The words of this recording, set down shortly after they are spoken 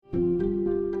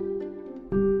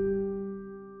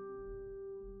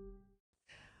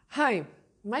Hi,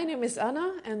 my name is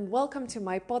Anna and welcome to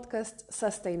my podcast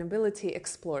Sustainability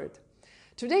Explored.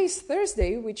 Today is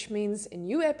Thursday, which means a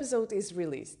new episode is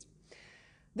released.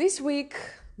 This week,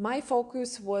 my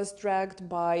focus was dragged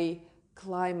by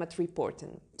climate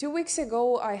reporting. 2 weeks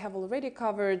ago, I have already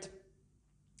covered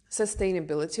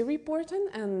sustainability reporting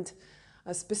and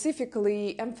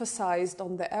specifically emphasized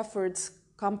on the efforts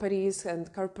companies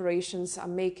and corporations are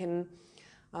making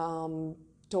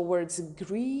towards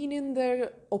greening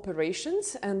their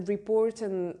operations and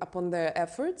reporting upon their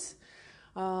efforts.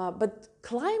 But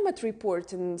climate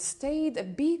reporting stayed a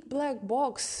big black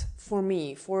box for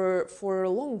me for a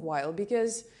long while,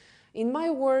 because in my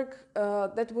work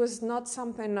that was not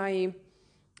something I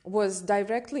was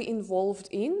directly involved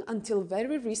in until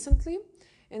very recently.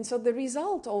 And so the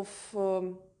result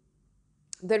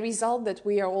that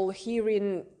we are all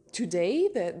hearing today,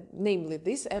 namely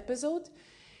this episode,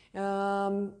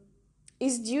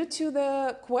 is due to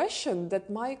the question that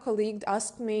my colleague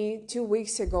asked me 2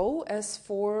 weeks ago as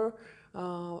for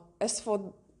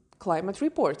climate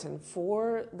reporting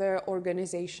for the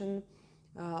organization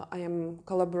I am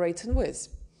collaborating with.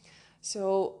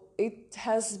 So it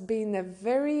has been a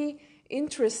very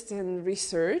interesting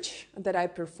research that I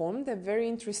performed, a very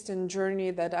interesting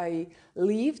journey that I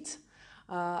lived.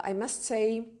 I must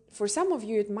say, for some of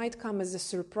you it might come as a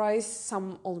surprise,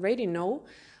 some already know,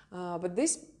 but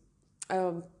these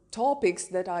topics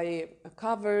that I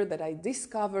cover, that I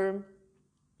discover,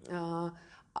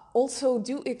 also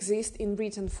do exist in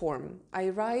written form. I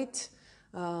write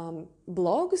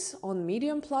blogs on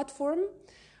Medium platform.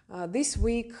 This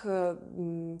week,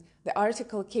 the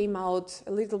article came out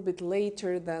a little bit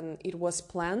later than it was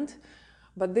planned,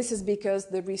 but this is because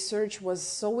the research was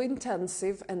so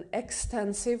intensive and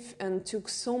extensive and took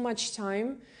so much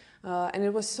time. And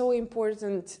it was so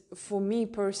important for me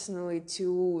personally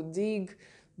to dig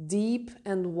deep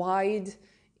and wide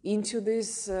into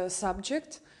this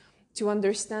subject, to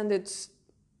understand it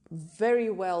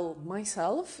very well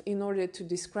myself in order to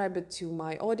describe it to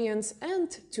my audience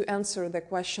and to answer the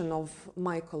question of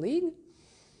my colleague.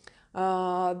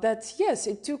 That yes,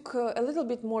 it took a little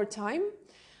bit more time.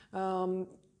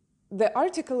 The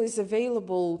article is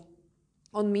available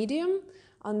on Medium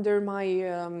under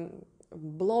my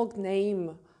blog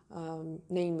name,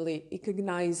 namely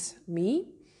Recognize Me.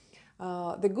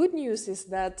 The good news is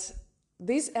that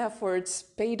these efforts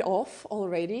paid off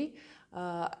already.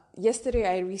 Yesterday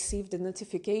I received a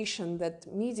notification that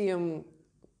Medium,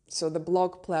 so the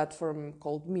blog platform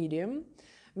called Medium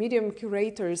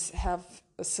curators have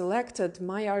selected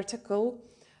my article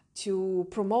to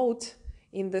promote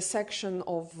in the section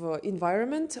of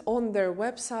environment on their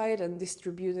website and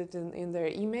distribute it in their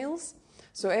emails.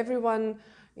 So everyone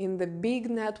in the big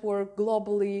network,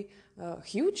 globally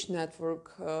huge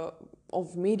network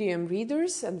of Medium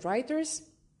readers and writers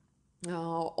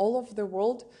all over the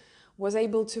world was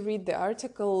able to read the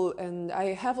article, and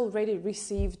I have already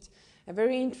received a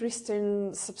very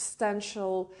interesting,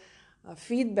 substantial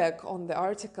feedback on the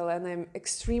article, and I'm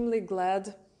extremely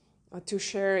glad to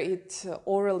share it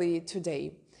orally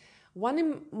today.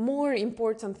 One more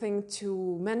important thing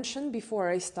to mention before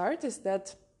I start is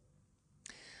that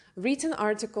written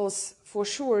articles for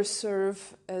sure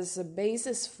serve as a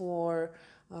basis for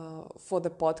the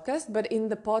podcast, but in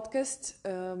the podcast,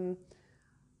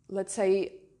 let's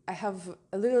say I have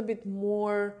a little bit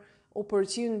more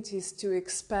opportunities to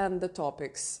expand the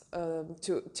topics,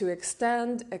 to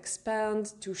expand,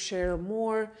 to share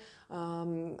more,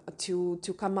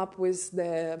 to come up with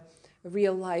the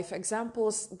real life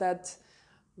examples that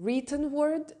written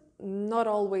word not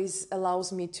always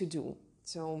allows me to do.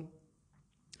 So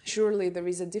surely there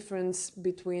is a difference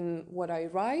between what I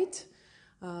write.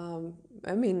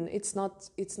 I mean, it's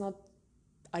not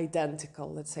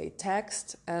identical, let's say,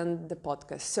 text and the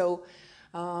podcast. So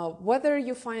whether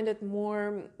you find it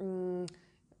more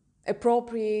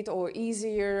appropriate or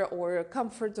easier or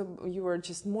comfortable, you are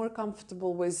just more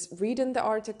comfortable with reading the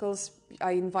articles,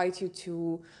 I invite you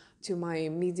to my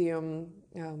Medium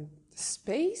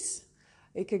space,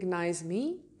 Recognize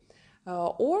Me.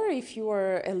 Or if you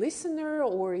are a listener,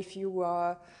 or if you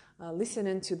are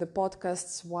listening to the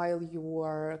podcasts while you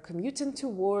are commuting to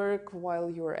work, while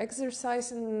you're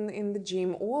exercising in the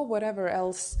gym, or whatever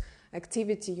else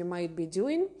activity you might be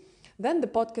doing, then the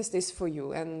podcast is for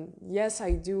you. And yes,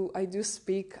 I do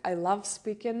speak. I love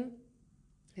speaking,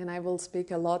 and I will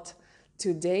speak a lot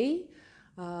today,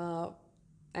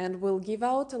 and will give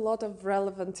out a lot of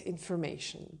relevant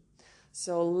information.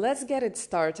 So let's get it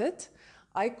started.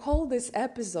 I call this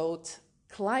episode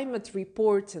Climate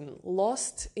Reporting,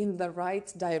 Lost in the Right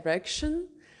Direction,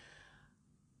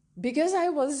 because I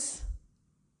was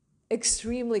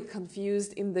extremely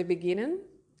confused in the beginning.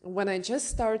 When I just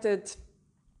started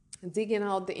digging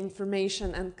out the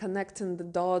information and connecting the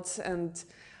dots and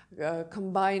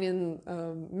combining,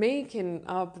 making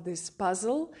up this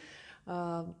puzzle,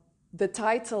 the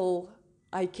title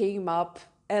I came up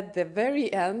at the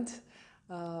very end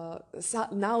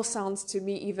now sounds to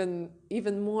me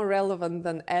even more relevant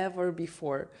than ever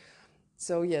before.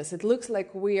 So yes, it looks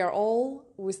like we are all,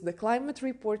 with the climate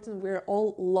report, and we're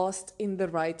all lost in the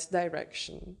right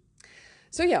direction.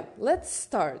 So yeah, let's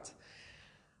start.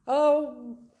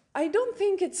 I don't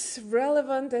think it's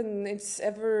relevant and it's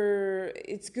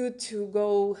good to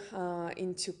go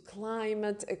into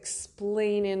climate,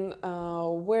 explaining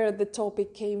where the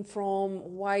topic came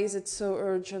from, why is it so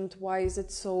urgent, why is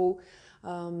it so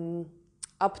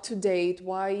up to date,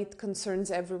 why it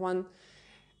concerns everyone.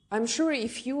 I'm sure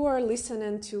if you are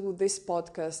listening to this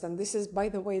podcast, and this is, by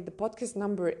the way, the podcast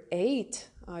number 8,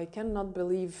 I cannot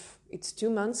believe it's 2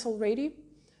 months already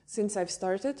since I've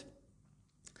started.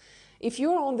 If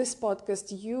you're on this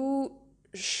podcast, you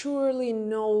surely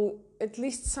know at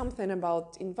least something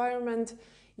about environment.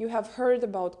 You have heard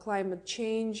about climate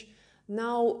change.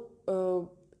 Now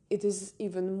it is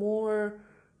even more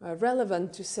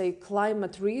relevant to say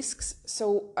climate risks.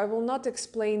 So I will not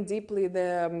explain deeply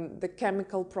the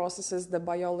chemical processes, the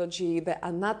biology, the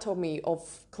anatomy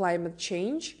of climate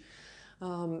change,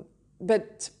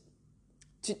 but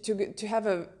to have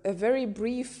a very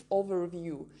brief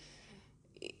overview.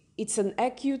 It's an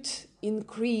acute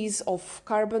increase of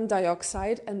carbon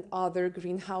dioxide and other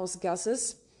greenhouse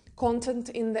gases content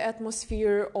in the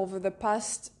atmosphere over the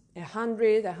past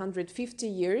 150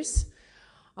 years.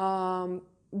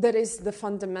 That is the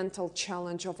fundamental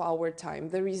challenge of our time.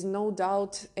 There is no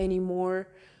doubt anymore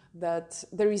that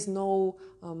there is no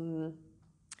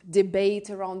debate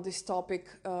around this topic.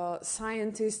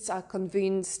 Scientists are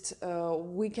convinced,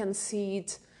 we can see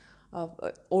it.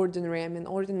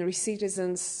 Ordinary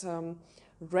citizens,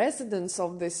 residents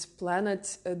of this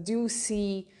planet do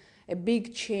see a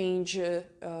big change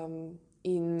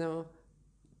in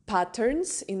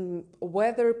patterns, in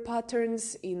weather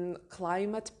patterns, in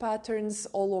climate patterns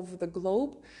all over the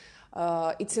globe.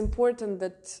 It's important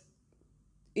that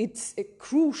it's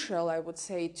crucial, I would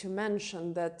say, to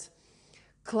mention that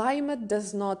climate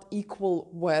does not equal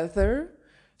weather.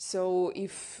 So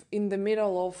if in the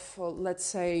middle of, let's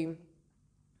say,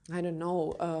 I don't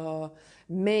know,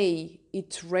 May,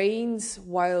 it rains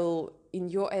while in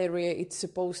your area it's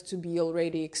supposed to be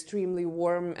already extremely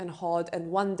warm and hot,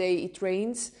 and one day it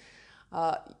rains,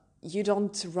 you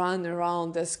don't run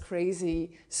around as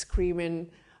crazy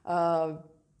screaming,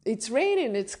 it's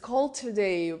raining, it's cold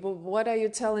today, what are you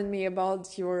telling me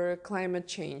about your climate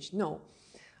change? No,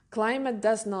 climate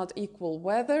does not equal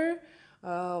weather.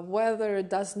 Weather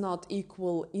does not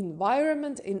equal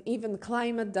environment, and even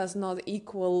climate does not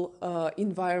equal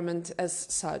environment as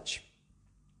such.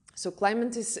 So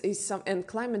climate and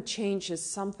climate change is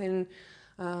something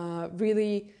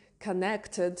really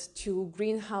connected to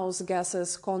greenhouse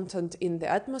gases content in the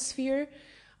atmosphere.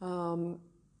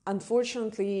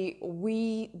 Unfortunately,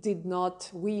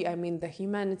 the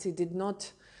humanity did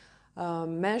not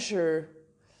measure.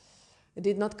 It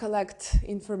did not collect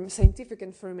scientific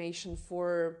information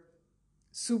for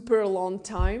super long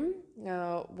time.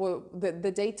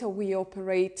 The data we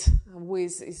operate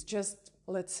with is just,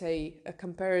 let's say,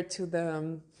 compared to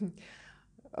the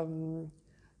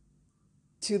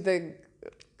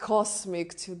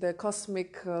cosmic, to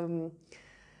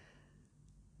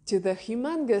the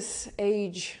humongous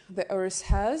age the Earth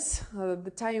has.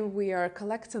 The time we are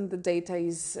collecting the data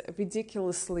is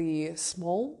ridiculously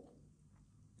small.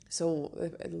 So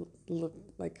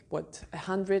like what,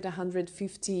 100,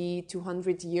 150,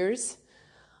 200 years?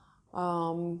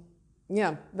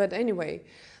 But anyway,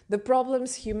 the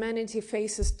problems humanity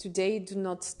faces today do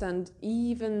not stand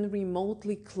even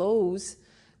remotely close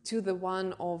to the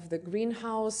one of the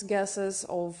greenhouse gases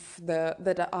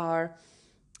that are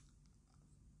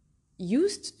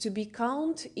used to be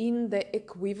counted in the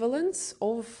equivalence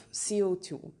of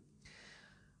CO2.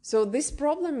 So this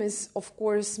problem is, of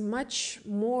course, much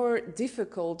more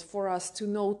difficult for us to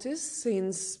notice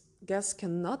since gas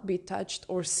cannot be touched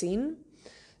or seen.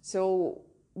 So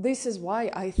this is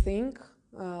why I think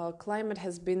climate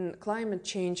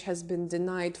change has been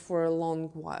denied for a long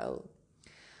while.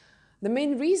 The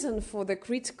main reason for the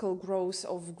critical growth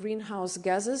of greenhouse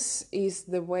gases is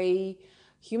the way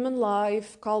human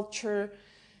life, culture,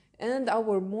 and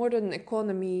our modern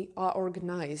economy are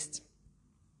organized.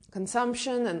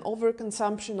 Consumption and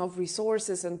overconsumption of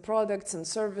resources and products and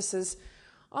services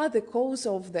are the cause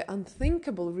of the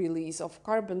unthinkable release of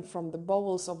carbon from the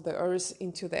bowels of the Earth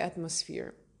into the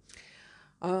atmosphere.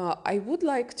 I would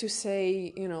like to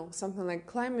say, something like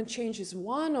climate change is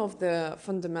one of the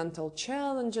fundamental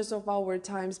challenges of our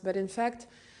times, but in fact,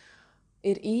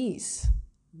 it is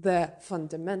the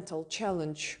fundamental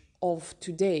challenge of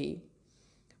today.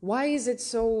 Why is it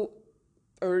so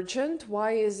urgent?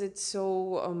 Why is it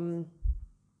so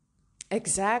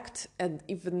exact and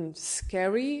even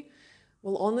scary?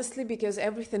 Well, honestly, because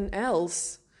everything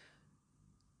else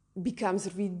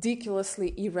becomes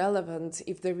ridiculously irrelevant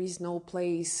if there is no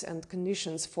place and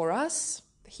conditions for us,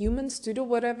 humans, to do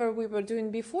whatever we were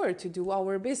doing before, to do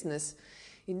our business.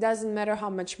 It doesn't matter how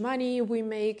much money we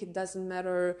make, it doesn't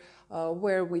matter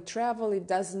where we travel, it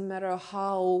doesn't matter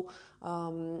how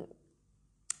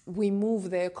we move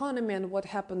the economy and what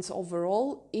happens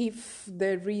overall. If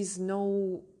there is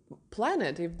no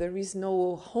planet, if there is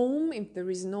no home, if there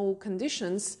is no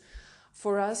conditions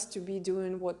for us to be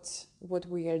doing what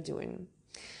we are doing.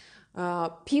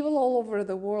 People all over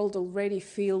the world already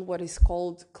feel what is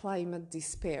called climate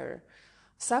despair,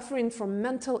 suffering from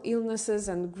mental illnesses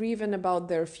and grieving about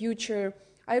their future.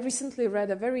 I recently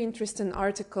read a very interesting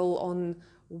article on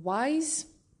Wise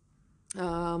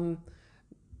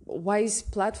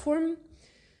platform.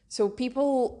 So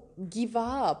people give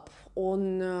up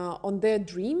on their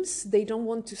dreams. They don't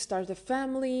want to start a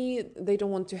family. They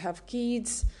don't want to have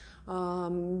kids.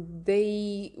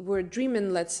 They were dreaming,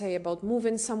 let's say, about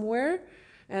moving somewhere,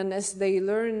 and as they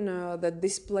learn that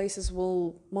these places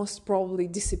will most probably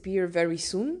disappear very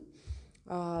soon,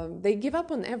 they give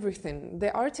up on everything.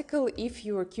 The article, if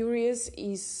you are curious,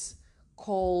 is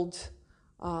called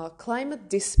Climate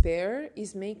Despair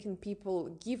is Making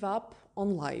People Give Up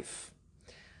on Life,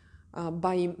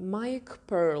 by Mike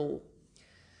Pearl.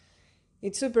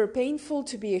 It's super painful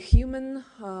to be a human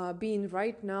being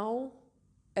right now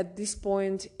at this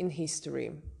point in history,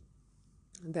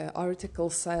 the article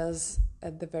says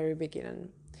at the very beginning.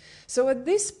 So at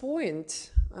this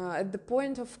point, at the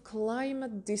point of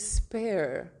climate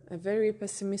despair, a very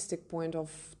pessimistic point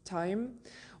of time,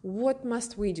 what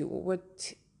must we do?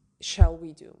 What shall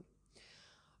we do?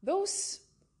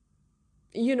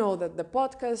 You know that the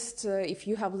podcast, if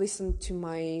you have listened to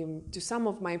some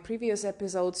of my previous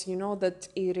episodes, you know that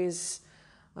it is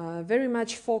very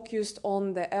much focused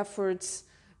on the efforts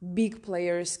big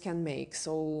players can make.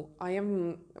 So I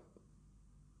am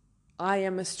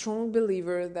a strong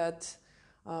believer that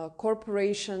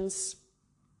corporations,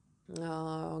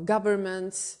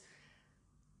 governments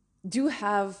do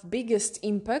have biggest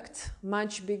impact,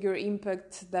 much bigger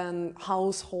impact than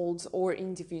households or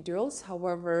individuals.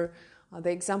 However, the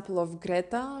example of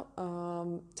Greta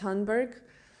Thunberg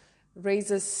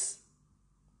raises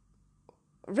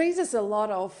a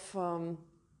lot of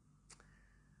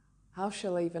how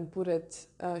shall I even put it?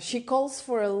 She calls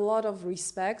for a lot of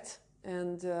respect,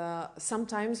 and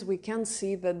sometimes we can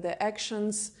see that the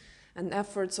actions and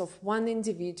efforts of one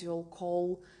individual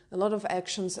call a lot of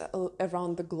actions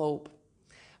around the globe.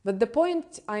 But the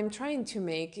point I'm trying to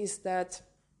make is that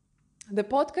the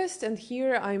podcast, and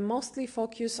here I mostly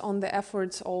focus on the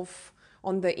efforts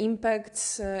on the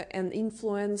impacts and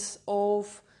influence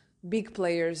of big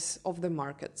players of the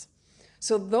market.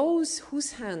 So those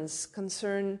whose hands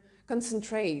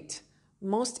concentrate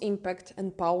most impact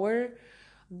and power,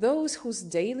 those whose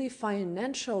daily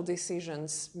financial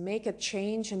decisions make a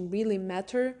change and really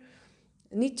matter,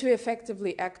 need to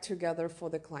effectively act together for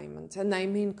the climate. And I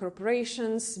mean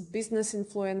corporations, business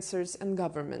influencers, and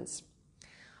governments.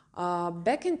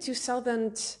 Back in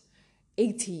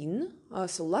 2018,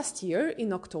 so last year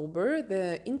in October,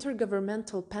 the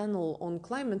Intergovernmental Panel on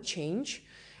Climate Change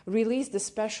released a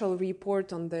special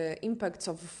report on the impacts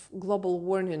of global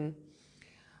warming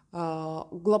of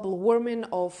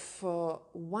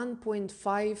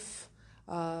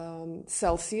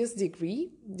 1.5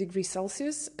 degree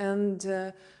Celsius and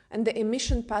the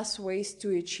emission pathways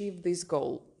to achieve this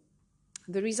goal.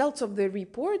 The results of the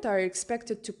report are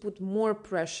expected to put more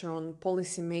pressure on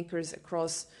policymakers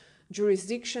across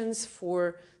jurisdictions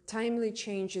for timely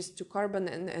changes to carbon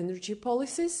and energy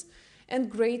policies, and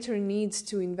greater needs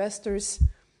to investors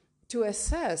to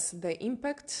assess the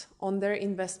impact on their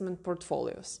investment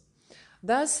portfolios.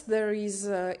 Thus, there is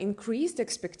increased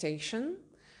expectation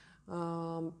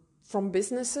from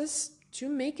businesses to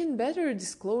making better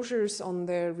disclosures on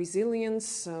their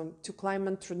resilience to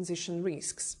climate transition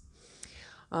risks.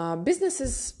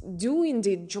 Businesses do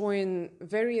indeed join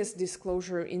various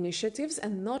disclosure initiatives,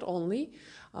 and not only.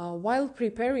 While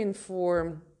preparing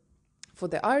for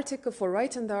the article, for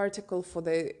writing the article for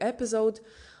the episode,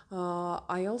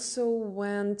 I also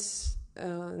went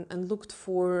and looked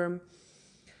for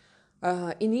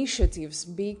initiatives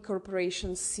big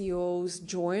corporations, CEOs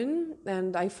join,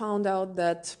 and I found out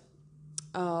that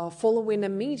following a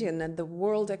meeting at the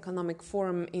World Economic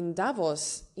Forum in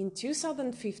Davos in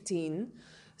 2015,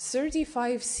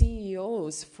 35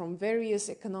 CEOs from various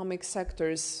economic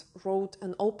sectors wrote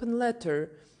an open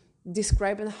letter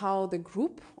describing how the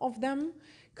group of them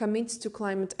commits to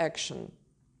climate action.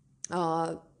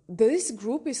 This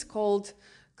group is called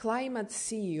Climate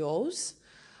CEOs,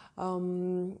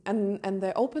 and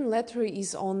the open letter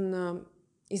is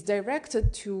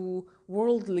directed to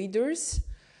world leaders,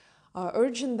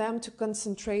 urging them to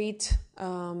concentrate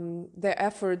their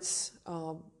efforts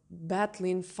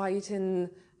fighting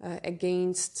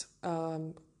against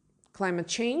climate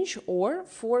change or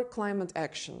for climate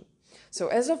action. So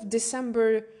as of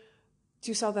December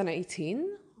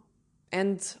 2018,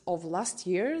 end of last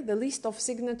year, the list of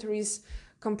signatories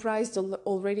comprised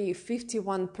already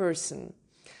 51 persons.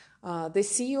 The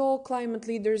CEO Climate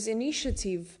Leaders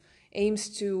Initiative aims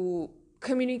to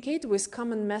communicate with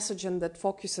common messaging that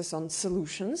focuses on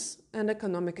solutions and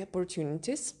economic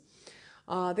opportunities.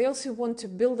 They also want to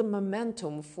build a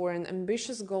momentum for an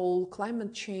ambitious goal,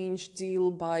 climate change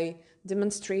deal, by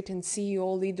demonstrating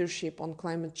CEO leadership on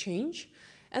climate change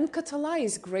and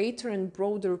catalyze greater and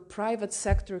broader private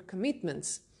sector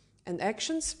commitments and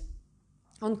actions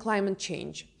on climate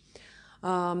change.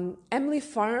 Emily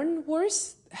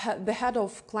Farnworth, the head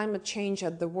of climate change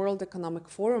at the World Economic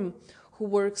Forum, who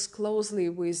works closely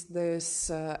with this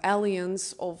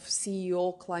alliance of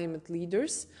CEO climate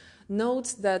leaders,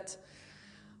 notes that,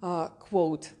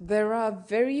 quote, "There are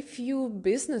very few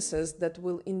businesses that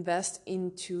will invest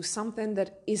into something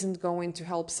that isn't going to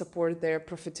help support their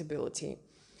profitability.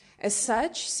 As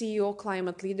such, CEO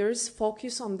climate leaders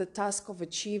focus on the task of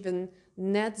achieving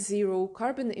net zero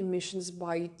carbon emissions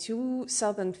by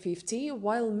 2050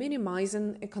 while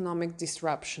minimizing economic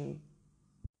disruption."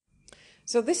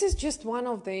 So this is just one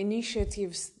of the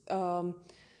initiatives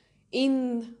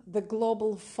in the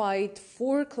global fight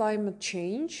for climate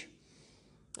change.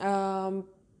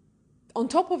 On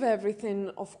top of everything,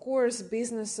 of course,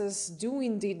 businesses do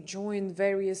indeed join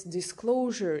various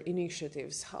disclosure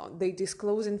initiatives. How they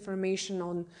disclose information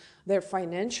on their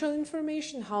financial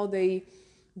information, how they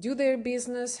do their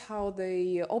business, how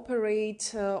they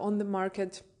operate on the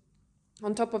market.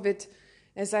 On top of it,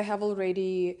 as I have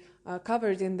already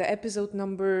covered in the episode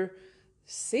number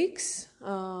 6,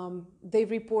 they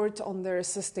report on their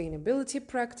sustainability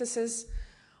practices.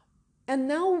 And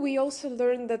now we also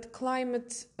learn that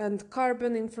climate and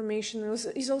carbon information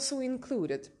is also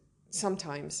included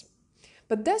sometimes.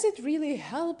 But does it really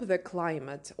help the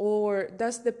climate, or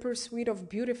does the pursuit of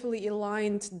beautifully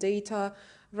aligned data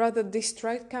rather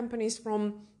distract companies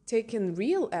from taking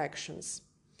real actions?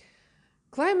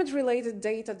 Climate-related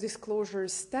data disclosure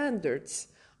standards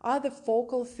are the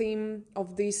focal theme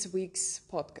of this week's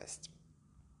podcast.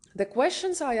 The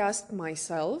questions I asked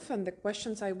myself and the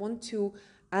questions I want to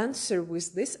answer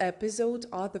with this episode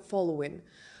are the following: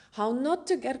 how not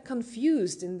to get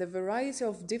confused in the variety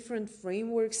of different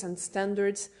frameworks and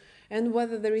standards, and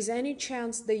whether there is any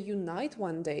chance they unite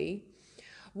one day.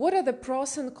 What are the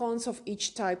pros and cons of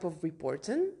each type of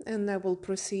reporting? And I will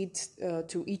proceed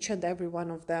to each and every one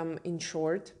of them in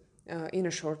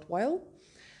a short while.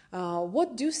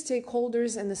 What do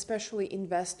stakeholders and especially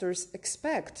investors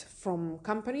expect from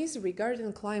companies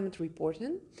regarding climate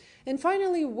reporting? And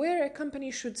finally, where a company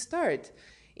should start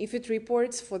if it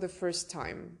reports for the first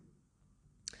time.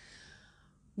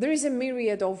 There is a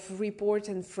myriad of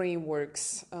reporting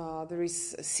frameworks. There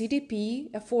is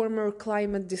CDP, a former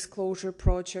climate disclosure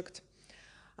project,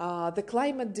 the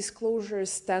Climate Disclosure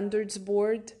Standards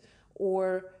Board,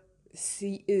 or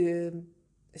CDSB.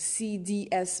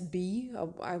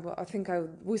 I think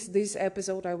with this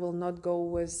episode I will not go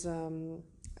with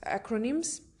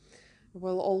acronyms. I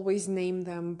will always name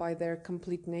them by their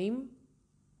complete name.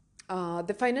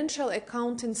 The Financial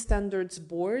Accounting Standards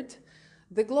Board,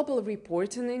 the Global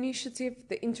Reporting Initiative,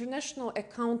 the International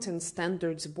Accounting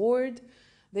Standards Board,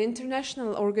 the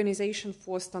International Organization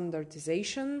for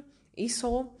Standardization,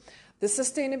 ISO, the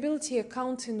Sustainability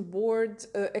Accounting Board,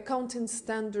 Accounting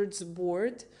Standards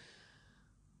Board.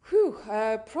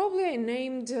 Probably I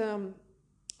named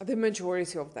the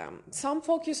majority of them. Some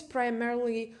focus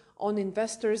primarily on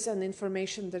investors and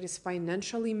information that is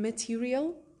financially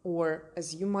material, or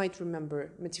as you might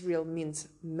remember, material means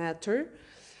matter,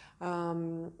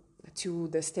 to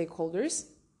the stakeholders.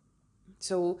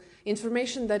 So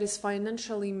information that is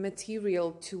financially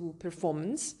material to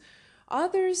performance.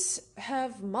 Others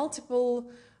have multiple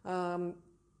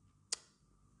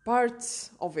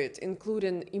parts of it,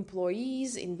 including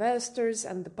employees, investors,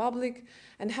 and the public,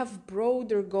 and have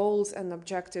broader goals and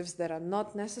objectives that are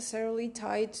not necessarily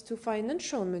tied to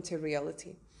financial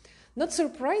materiality. Not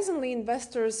surprisingly,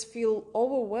 investors feel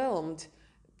overwhelmed,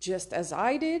 just as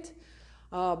I did,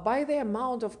 by the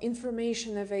amount of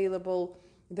information available.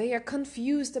 They are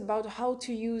confused about how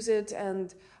to use it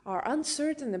and are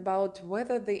uncertain about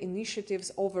whether the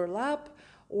initiatives overlap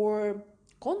or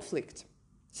conflict.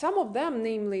 Some of them,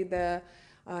 namely the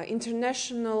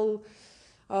International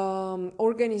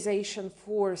Organization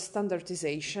for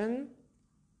Standardization,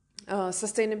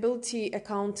 Sustainability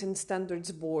Accounting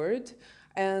Standards Board,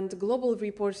 and Global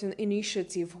Reporting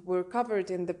Initiative were covered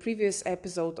in the previous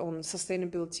episode on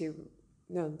sustainability,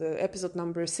 the episode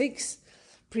number 6,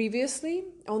 previously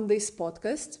on this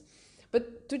podcast.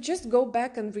 But to just go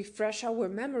back and refresh our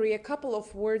memory, a couple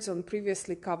of words on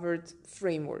previously covered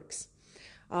frameworks.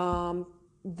 The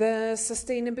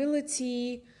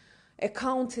Sustainability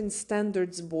Accounting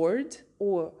Standards Board,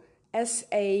 or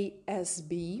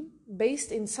SASB,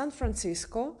 based in San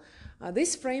Francisco,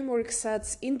 this framework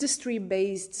sets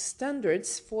industry-based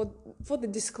standards for the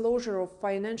disclosure of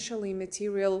financially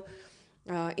material,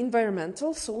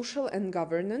 environmental, social, and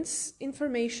governance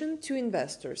information to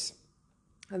investors.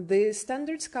 The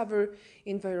standards cover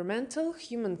environmental,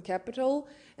 human capital,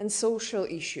 and social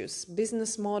issues,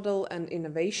 business model and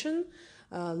innovation,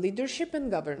 leadership and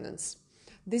governance.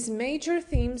 These major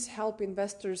themes help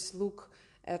investors look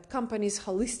at companies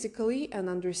holistically and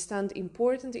understand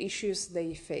important issues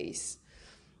they face.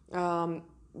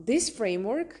 This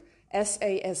framework,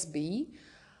 SASB,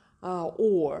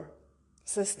 or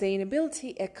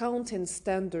Sustainability Accounting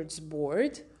Standards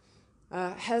Board,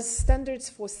 has standards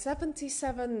for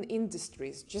 77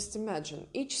 industries. Just imagine,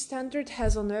 each standard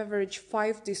has on average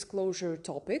 5 disclosure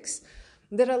topics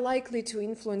that are likely to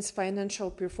influence financial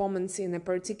performance in a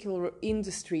particular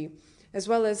industry, as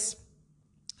well as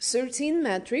 13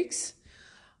 metrics,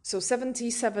 so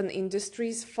 77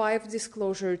 industries, 5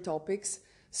 disclosure topics,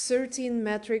 13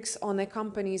 metrics on a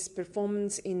company's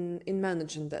performance in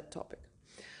managing that topic.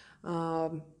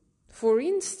 For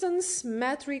instance,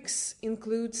 metrics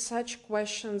include such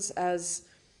questions as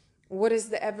what is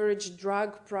the average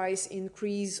drug price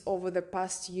increase over the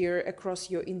past year across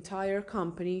your entire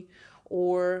company,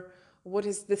 or what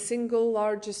is the single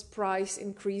largest price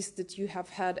increase that you have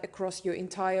had across your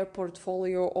entire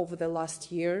portfolio over the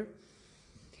last year.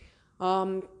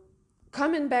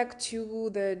 Coming back to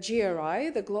the GRI,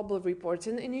 the Global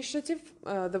Reporting Initiative,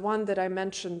 the one that I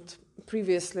mentioned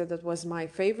previously, that was my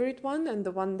favorite one and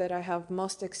the one that I have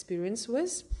most experience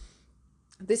with.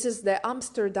 This is the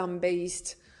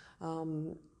Amsterdam-based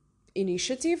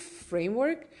initiative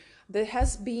framework that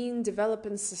has been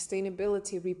developing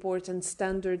sustainability reporting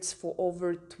standards for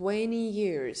over 20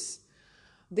 years.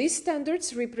 These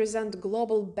standards represent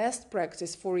global best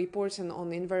practice for reporting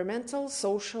on environmental,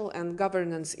 social, and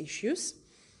governance issues.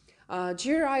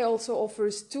 GRI also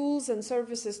offers tools and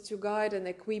services to guide and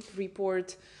equip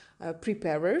report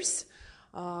preparers.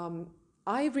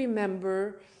 I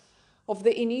remember of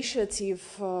the initiative,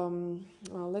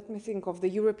 let me think, of the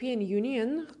European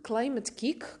Union, Climate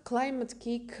Kick, climate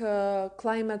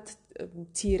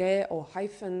tire or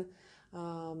hyphen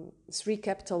 3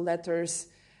 capital letters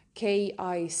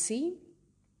KIC.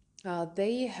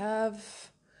 They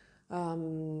have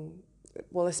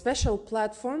a special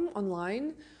platform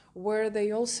online where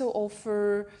they also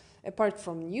offer, apart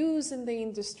from news in the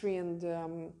industry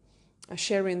and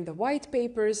sharing the white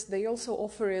papers, they also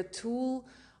offer a tool,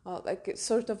 like a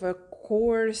sort of a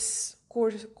course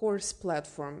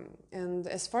platform. And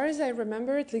as far as I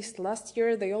remember, at least last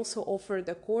year, they also offered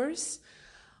a course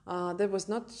that was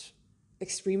not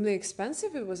extremely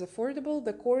expensive. It was affordable,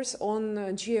 the course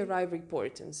on GRI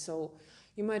reporting. So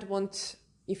you might want,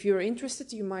 if you're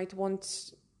interested, you might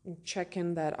want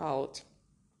checking that out.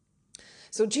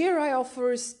 So GRI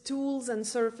offers tools and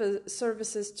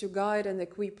services to guide and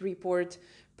equip report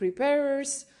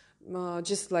preparers,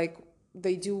 just like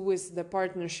they do with the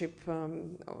partnership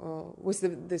with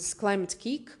this Climate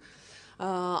Kick.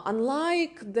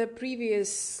 Unlike the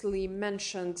previously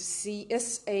mentioned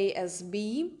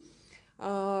SASB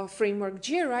framework,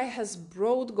 GRI has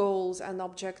broad goals and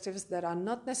objectives that are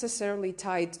not necessarily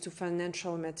tied to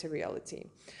financial materiality.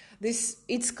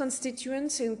 Its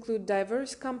constituents include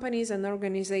diverse companies and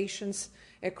organizations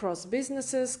across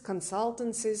businesses,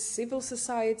 consultancies, civil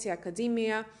society,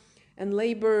 academia, and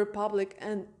labor, public,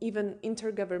 and even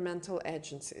intergovernmental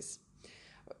agencies.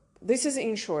 This is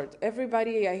in short.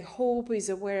 Everybody, I hope, is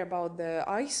aware about the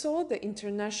ISO, the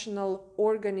International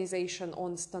Organization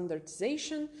on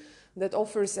Standardization, that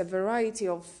offers a variety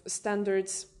of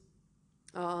standards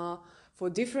for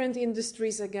different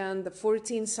industries. Again, the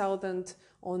 14,000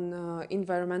 on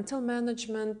environmental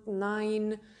management,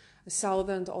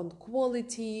 9,000 on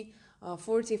quality,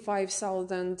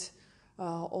 45,000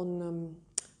 on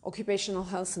occupational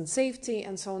health and safety,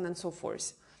 and so on and so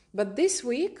forth. But this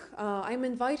week, I'm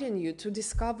inviting you to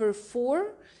discover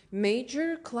 4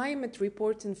 major climate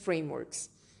reporting frameworks.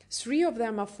 3 of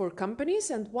them are for companies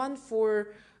and 1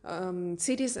 for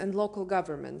cities and local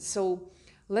governments. So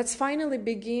let's finally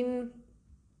begin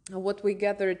what we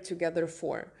gathered together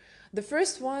for. The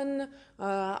first one,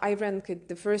 I ranked it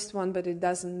the first one, but it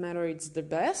doesn't matter, it's the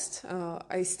best.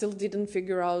 I still didn't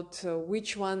figure out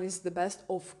which one is the best.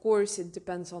 Of course, it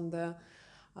depends on the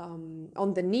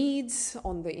needs,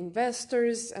 on the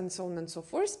investors, and so on and so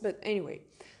forth. But anyway,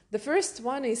 the first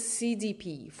one is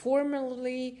CDP,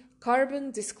 formerly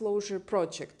Carbon Disclosure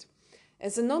Project.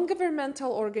 As a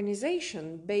non-governmental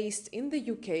organization based in the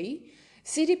UK,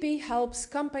 CDP helps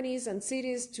companies and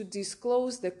cities to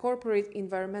disclose the corporate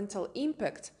environmental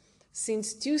impact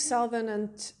since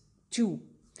 2002.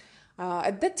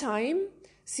 At that time,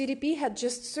 CDP had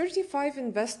just 35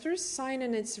 investors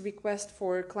signing its request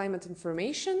for climate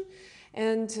information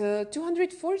and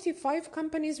 245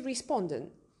 companies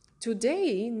responded.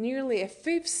 Today, nearly a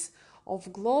fifth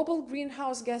of global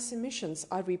greenhouse gas emissions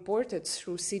are reported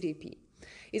through CDP.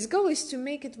 Its goal is to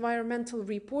make environmental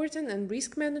reporting and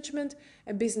risk management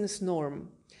a business norm,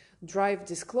 drive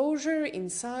disclosure,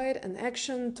 insight, and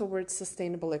action towards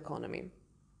sustainable economy.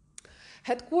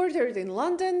 Headquartered in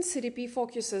London, CDP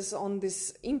focuses on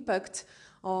this impact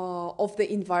of the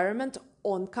environment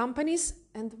on companies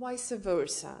and vice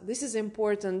versa. This is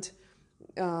important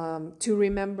to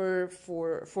remember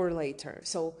for later.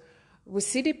 So with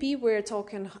CDP, we're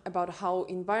talking about how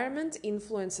environment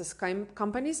influences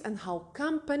companies and how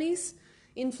companies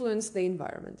influence the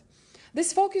environment.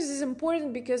 This focus is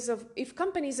important because if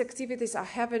companies' activities are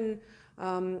having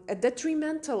a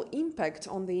detrimental impact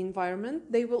on the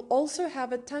environment, they will also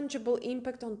have a tangible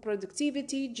impact on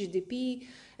productivity, GDP,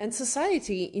 and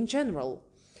society in general.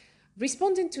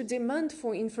 Responding to demand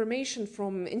for information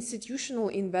from institutional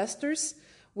investors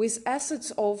with assets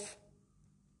of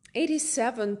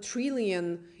 $87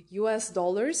 trillion,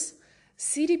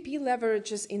 CDP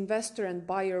leverages investor and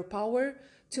buyer power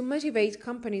to motivate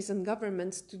companies and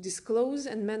governments to disclose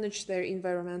and manage their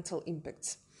environmental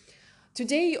impacts.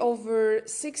 Today, over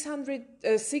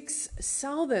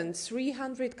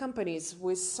 6,300 companies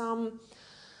with some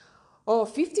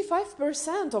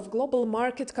 55% of global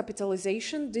market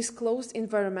capitalization disclosed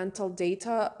environmental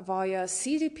data via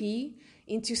CDP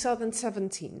in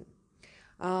 2017.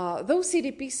 Though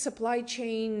CDP's supply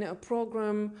chain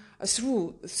program,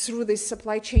 through this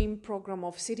supply chain program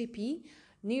of CDP,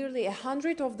 nearly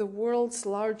 100 of the world's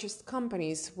largest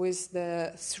companies with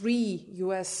the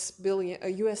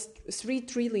 $3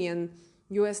 trillion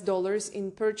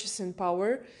in purchasing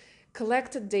power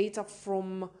collected data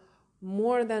from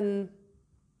more than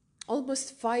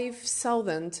almost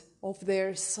 5,000 of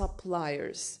their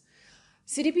suppliers.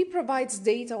 CDP provides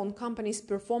data on companies'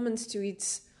 performance to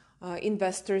its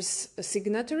investors'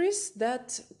 signatories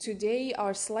that today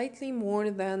are slightly more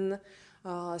than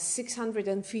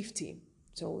 650.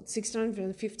 So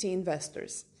 650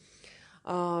 investors.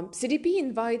 CDP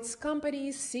invites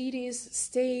companies, cities,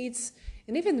 states,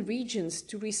 and even regions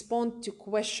to respond to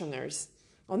questionnaires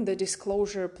on the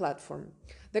disclosure platform.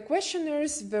 The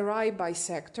questionnaires vary by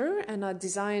sector and are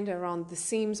designed around the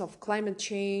themes of climate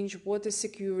change, water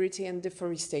security, and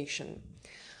deforestation.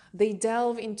 They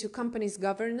delve into companies'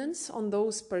 governance on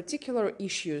those particular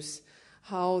issues,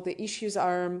 how these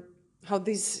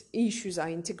issues are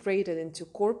integrated into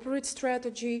corporate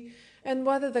strategy, and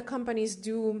whether the companies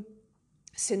do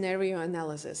scenario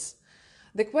analysis.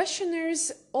 The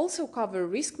questionnaires also cover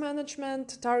risk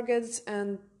management, targets,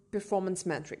 and performance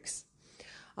metrics.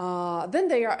 Then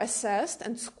they are assessed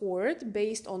and scored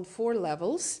based on 4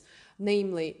 levels,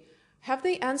 namely, have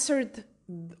they answered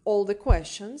all the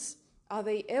questions? Are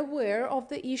they aware of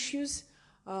the issues?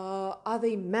 Are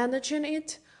they managing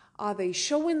it? Are they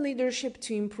showing leadership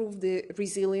to improve the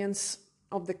resilience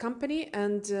of the company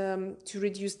and to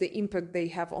reduce the impact they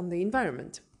have on the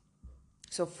environment?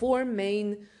 So 4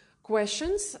 main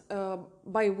questions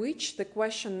by which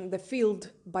the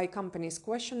field by companies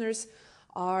questionnaires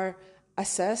are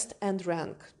assessed and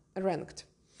ranked.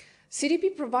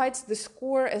 CDP provides the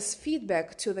score as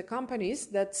feedback to the companies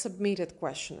that submitted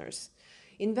questionnaires.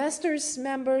 Investors,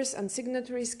 members, and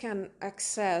signatories can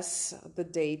access the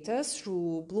data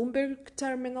through Bloomberg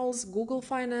terminals, Google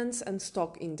Finance, and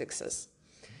stock indexes.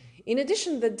 In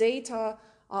addition, the data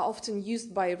are often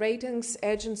used by ratings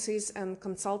agencies and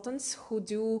consultants who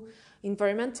do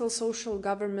environmental social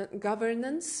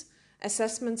governance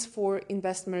assessments for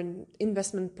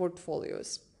investment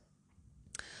portfolios.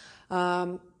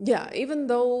 Even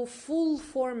though full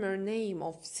former name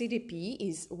of CDP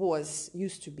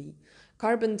used to be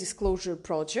Carbon Disclosure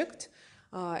Project,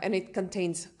 and it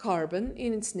contains carbon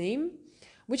in its name,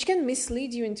 which can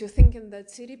mislead you into thinking that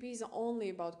CDP is only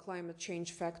about climate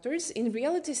change factors. In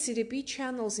reality, CDP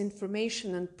channels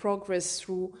information and progress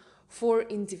through 4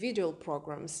 individual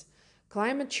programs: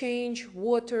 climate change,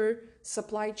 water,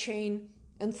 supply chain,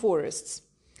 and forests.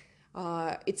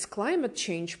 Its climate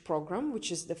change program,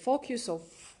 which is the focus of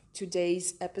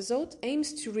today's episode,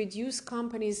 aims to reduce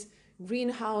companies'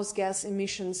 greenhouse gas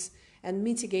emissions and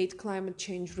mitigate climate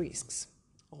change risks,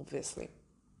 obviously.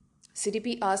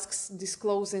 CDP asks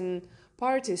disclosing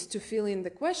parties to fill in the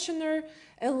questionnaire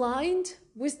aligned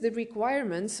with the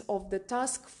requirements of the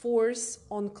Task Force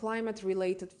on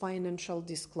Climate-Related Financial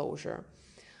Disclosure.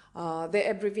 The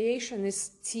abbreviation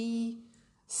is TCFD.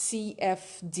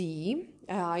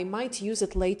 I might use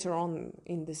it later on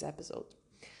in this episode.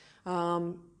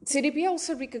 CDP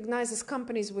also recognizes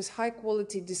companies with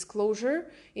high-quality disclosure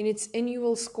in its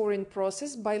annual scoring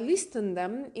process by listing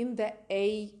them in the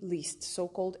A list,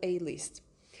 so-called A list.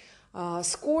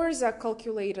 Scores are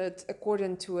calculated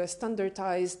according to a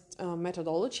standardized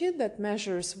methodology that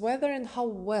measures whether and how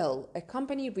well a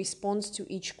company responds to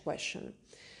each question.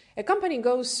 A company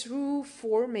goes through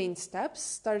 4 main steps,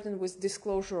 starting with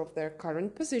disclosure of their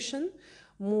current position,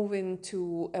 moving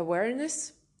to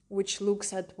awareness, which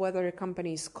looks at whether a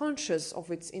company is conscious of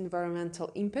its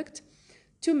environmental impact,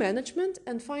 to management,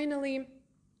 and finally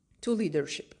to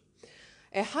leadership.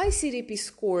 A high CDP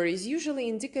score is usually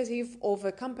indicative of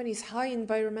a company's high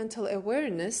environmental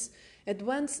awareness,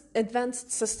 advanced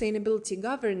sustainability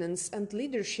governance, and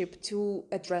leadership to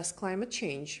address climate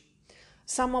change.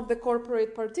 Some of the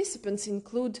corporate participants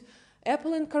include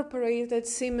Apple Incorporated,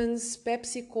 Siemens,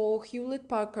 PepsiCo,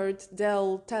 Hewlett-Packard,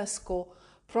 Dell, Tesco,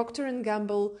 Procter &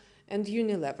 Gamble, and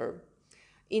Unilever.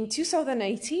 In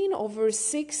 2018, over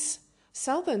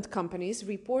 6,000 companies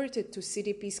reported to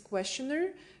CDP's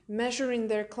questionnaire, measuring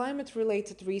their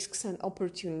climate-related risks and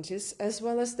opportunities, as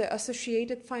well as the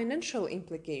associated financial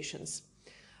implications.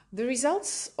 The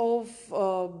results of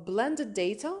blended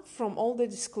data from all the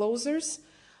disclosures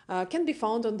can be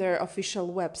found on their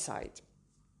official website.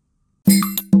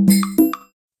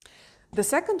 The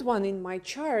second one in my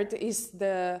chart is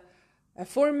the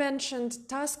aforementioned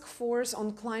Task Force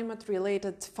on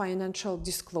Climate-Related Financial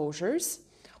Disclosures,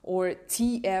 or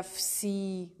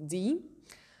TFCD,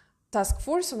 Task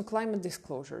Force on Climate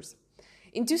Disclosures.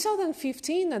 In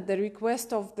 2015, at the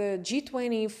request of the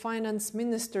G20 finance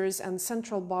ministers and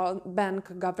central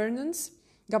bank governors,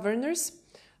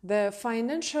 the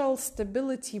Financial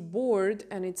Stability Board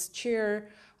and its chair,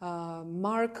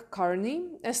 Mark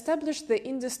Carney, established the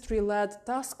industry-led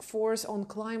Task Force on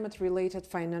Climate-Related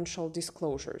Financial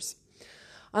Disclosures.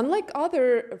 Unlike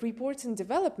other reporting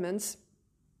developments,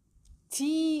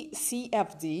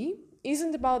 TCFD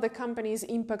isn't about the company's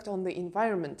impact on the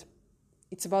environment.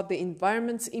 It's about the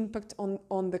environment's impact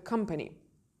on the company.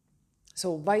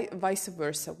 So vice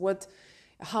versa,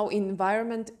 how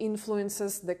environment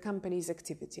influences the company's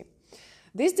activity.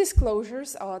 These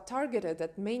disclosures are targeted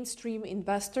at mainstream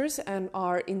investors and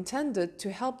are intended to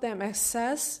help them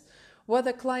assess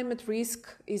whether climate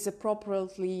risk is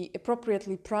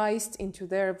appropriately priced into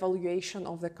their evaluation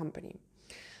of the company.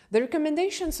 The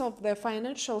recommendations of the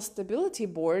Financial Stability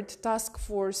Board Task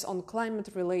Force on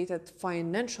Climate-Related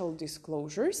Financial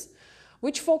Disclosures,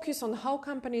 which focus on how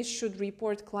companies should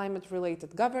report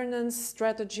climate-related governance,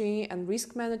 strategy, and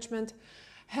risk management,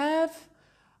 have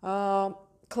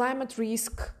climate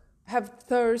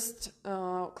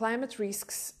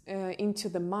risks into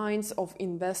the minds of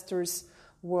investors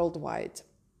worldwide.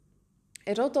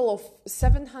 A total of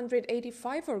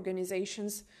 785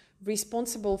 organizations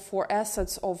responsible for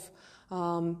assets of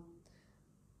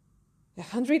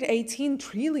 118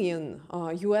 trillion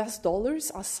US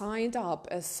dollars are signed up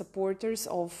as supporters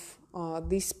of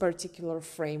this particular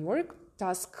framework,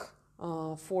 Task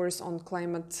Force on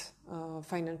Climate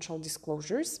Financial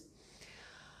Disclosures,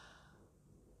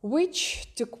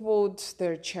 which, to quote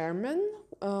their chairman,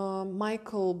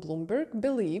 Michael Bloomberg,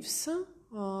 believes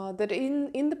that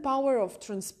in the power of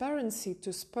transparency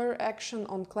to spur action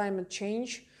on climate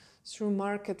change through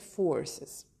market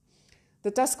forces. The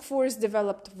task force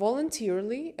developed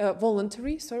voluntary,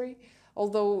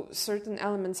 although certain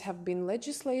elements have been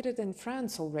legislated in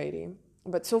France already.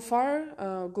 But so far,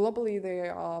 globally, they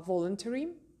are voluntary,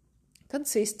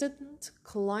 consistent,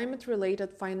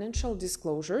 climate-related financial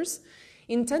disclosures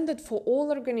intended for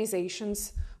all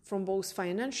organizations from both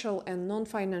financial and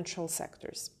non-financial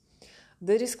sectors.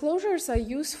 The disclosures are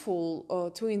useful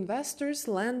to investors,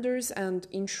 lenders, and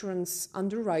insurance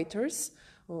underwriters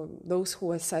those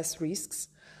who assess risks,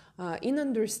 in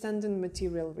understanding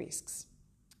material risks.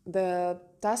 The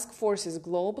task force is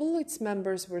global. Its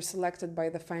members were selected by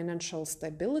the Financial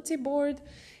Stability Board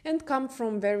and come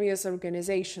from various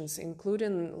organizations,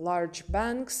 including large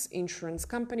banks, insurance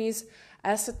companies,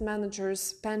 asset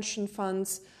managers, pension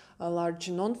funds, large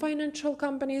non-financial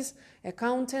companies,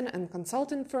 accounting and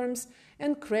consulting firms,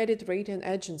 and credit rating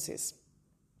agencies.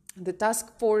 The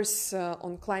task force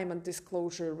on climate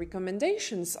disclosure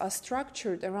recommendations are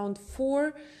structured around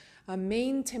four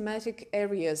main thematic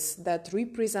areas that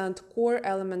represent core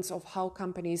elements of how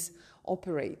companies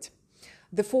operate.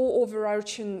 The four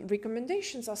overarching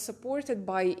recommendations are supported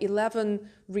by 11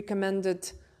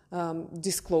 recommended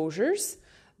disclosures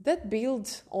that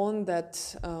build on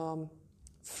that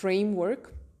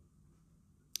framework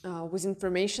with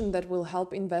information that will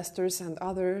help investors and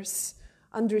others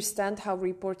understand how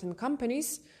reporting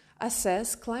companies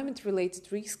assess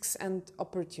climate-related risks and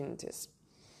opportunities.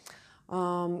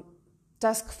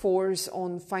 Task Force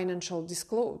on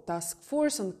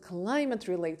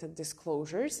climate-related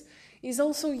disclosures is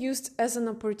also used as an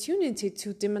opportunity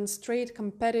to demonstrate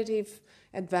competitive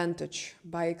advantage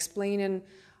by explaining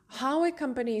how a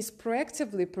company is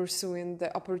proactively pursuing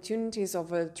the opportunities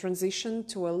of a transition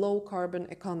to a low-carbon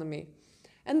economy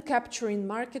and capturing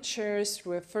market shares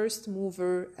through a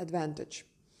first-mover advantage.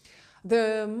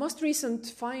 The most recent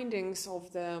findings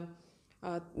of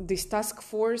this task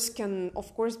force can,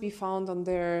 of course, be found on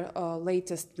their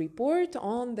latest report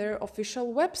on their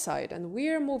official website. And we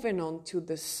are moving on to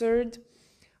the third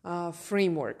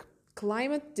framework,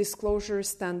 Climate Disclosure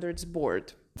Standards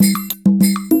Board.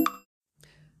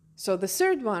 So the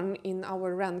third one in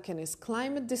our ranking is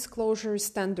Climate Disclosure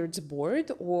Standards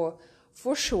Board, or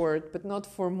for short, but not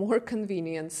for more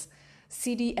convenience,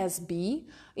 CDSB,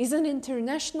 is an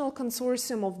international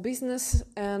consortium of business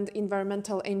and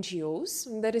environmental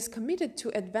NGOs that is committed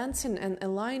to advancing and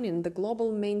aligning the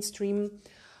global mainstream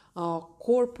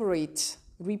corporate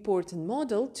reporting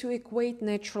model to equate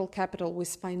natural capital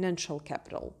with financial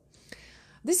capital.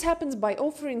 This happens by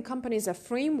offering companies a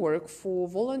framework for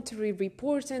voluntary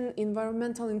reporting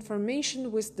environmental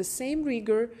information with the same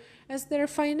rigor as their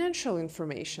financial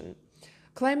information.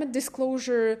 Climate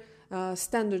Disclosure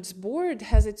Standards Board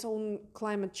has its own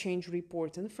climate change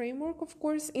reporting framework, of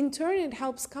course. In turn, it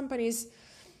helps companies,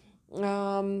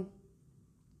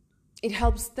 it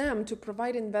helps them to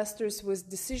provide investors with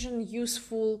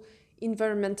decision-useful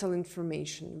environmental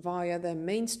information via the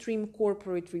mainstream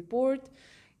corporate report,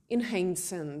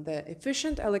 enhancing the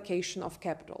efficient allocation of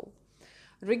capital.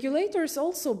 Regulators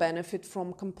also benefit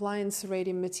from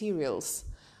compliance-ready materials.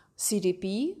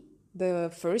 CDP,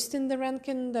 the first in the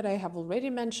ranking that I have already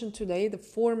mentioned today, the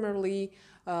formerly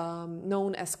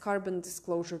known as Carbon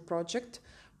Disclosure Project,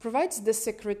 provides the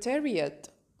Secretariat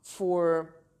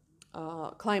for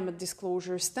Climate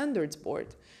Disclosure Standards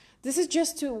Board. This is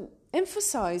just to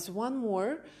emphasize one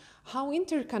more how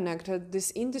interconnected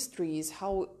this industry is,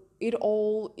 how it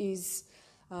all is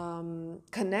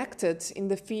connected in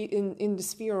the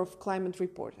sphere of climate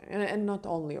reporting, and not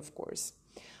only, of course.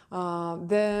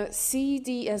 The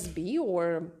CDSB,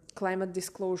 or Climate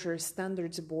Disclosure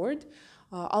Standards Board,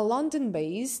 are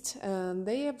London-based, and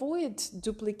they avoid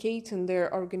duplicating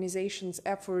their organization's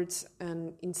efforts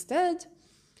and instead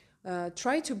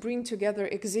try to bring together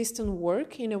existing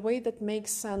work in a way that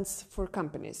makes sense for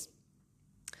companies.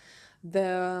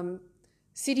 The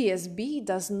CDSB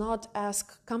does not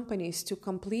ask companies to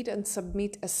complete and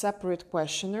submit a separate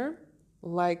questionnaire,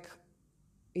 like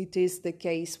it is the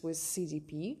case with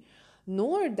CDP,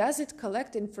 nor does it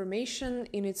collect information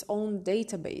in its own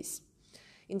database.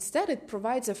 Instead, it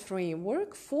provides a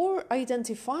framework for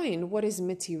identifying what is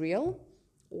material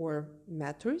or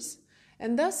matters,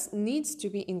 and thus needs to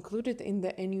be included in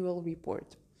the annual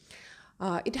report.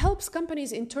 It helps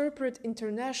companies interpret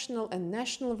international and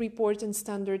national reporting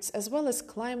standards, as well as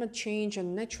climate change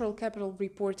and natural capital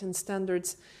reporting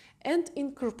standards, and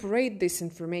incorporate this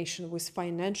information with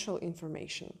financial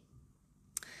information.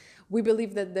 We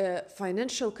believe that the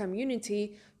financial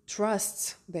community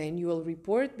trusts the annual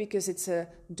report because it's a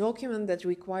document that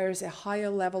requires a higher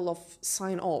level of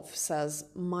sign-off, says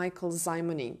Michael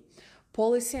Zymony,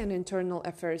 Policy and Internal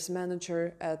Affairs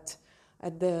Manager at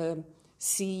the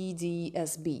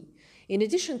CDSB. In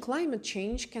addition, climate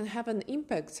change can have an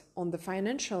impact on the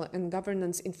financial and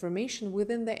governance information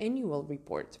within the annual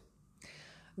report.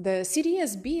 The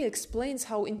CDSB explains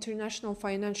how international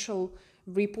financial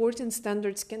reporting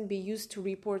standards can be used to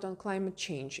report on climate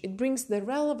change. It brings the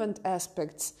relevant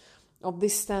aspects of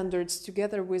these standards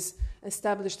together with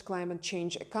established climate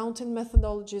change accounting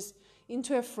methodologies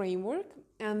into a framework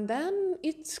and then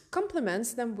it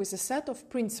complements them with a set of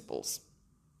principles.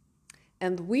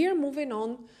 And we are moving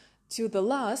on to the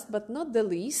last but not the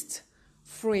least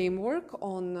framework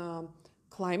on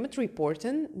climate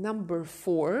reporting, number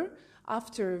 4,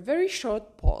 after a very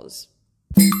short pause.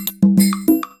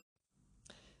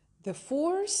 The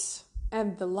fourth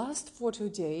and the last for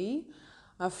today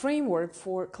framework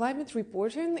for climate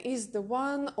reporting is the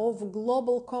one of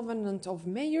Global Covenant of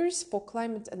Mayors for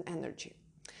Climate and Energy.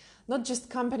 Not just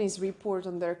companies report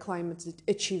on their climate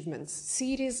achievements,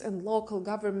 cities and local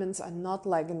governments are not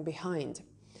lagging behind.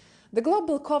 The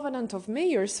Global Covenant of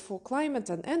Mayors for Climate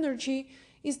and Energy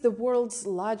is the world's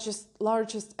largest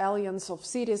alliance of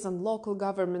cities and local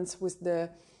governments with the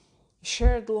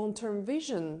shared long-term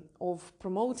vision of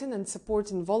promoting and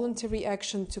supporting voluntary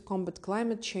action to combat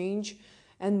climate change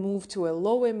and move to a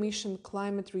low-emission,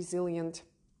 climate-resilient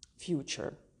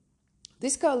future.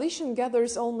 This coalition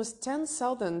gathers almost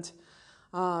 10,000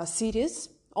 cities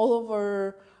all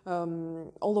over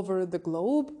the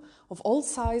globe, of all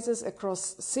sizes,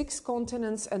 across 6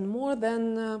 continents, and more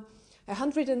than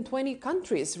 120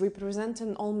 countries,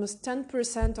 representing almost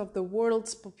 10% of the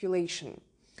world's population.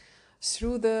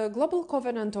 Through the Global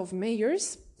Covenant of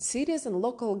Mayors, cities and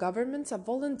local governments are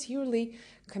voluntarily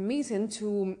committing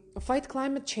to fight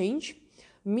climate change,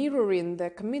 mirroring the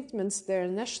commitments their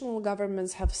national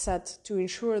governments have set to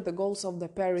ensure the goals of the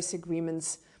Paris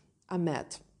Agreements are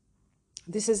met.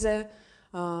 This is a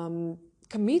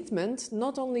commitment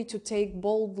not only to take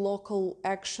bold local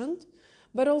action,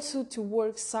 but also to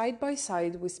work side by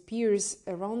side with peers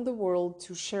around the world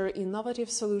to share innovative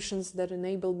solutions that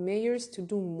enable mayors to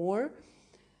do more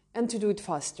and to do it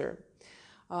faster.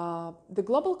 The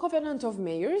Global Covenant of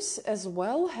Mayors as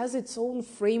well has its own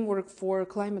framework for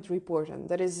climate reporting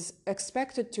that is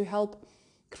expected to help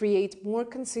create more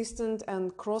consistent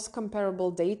and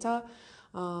cross-comparable data,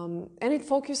 and it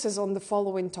focuses on the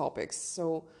following topics.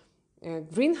 So,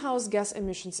 greenhouse gas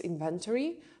emissions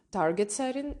inventory, target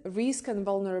setting, risk and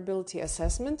vulnerability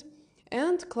assessment,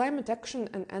 and climate action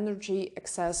and energy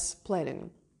access planning.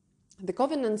 The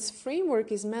Covenant's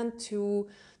framework is meant to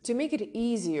make it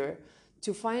easier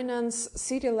to finance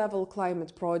city-level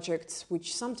climate projects,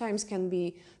 which sometimes can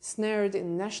be snared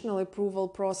in national approval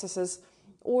processes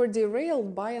or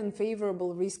derailed by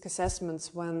unfavorable risk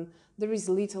assessments when there is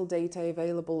little data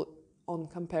available on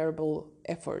comparable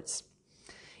efforts.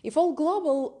 If all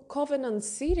Global Covenant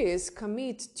cities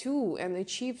commit to and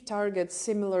achieve targets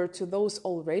similar to those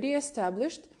already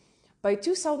established, by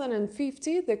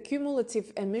 2050 the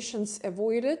cumulative emissions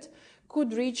avoided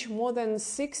could reach more than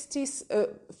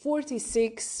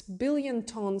 46 billion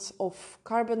tons of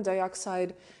carbon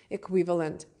dioxide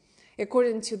equivalent,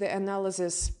 according to the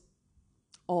analysis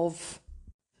of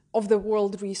the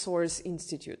World Resource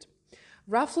Institute,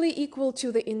 roughly equal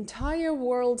to the entire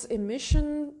world's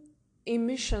emissions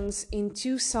in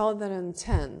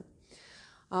 2010.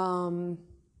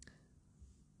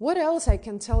 What else I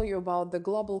can tell you about the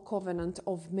Global Covenant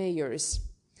of Mayors?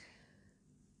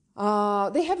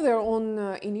 They have their own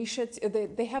initiative.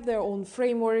 They have their own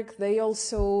framework. They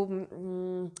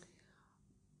also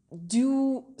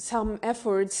do some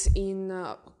efforts in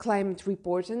climate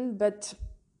reporting, but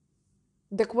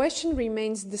the question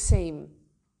remains the same.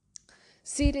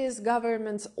 Cities,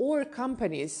 governments, or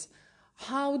companies,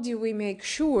 how do they make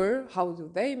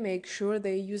sure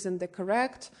they're using the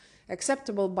correct,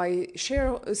 acceptable by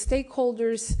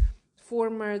stakeholders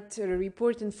format,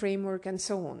 reporting framework, and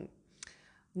so on?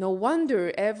 No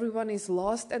wonder everyone is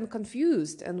lost and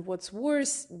confused, and what's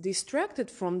worse,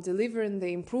 distracted from delivering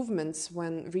the improvements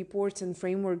when reporting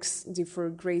frameworks differ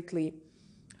greatly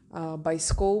by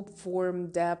scope,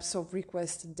 form, depth of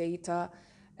requested data,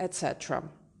 etc.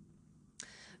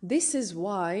 This is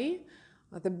why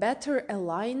the Better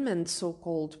Alignment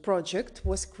so-called project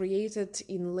was created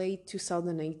in late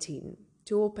 2018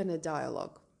 to open a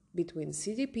dialogue between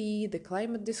CDP, the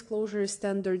Climate Disclosure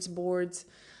Standards Boards,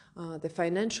 the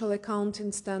Financial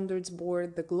Accounting Standards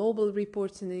Board, the Global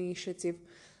Reporting Initiative,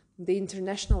 the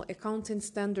International Accounting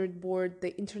Standard Board,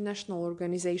 the International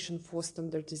Organization for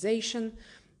Standardization,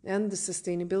 and the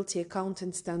Sustainability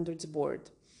Accounting Standards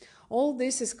Board. All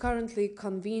this is currently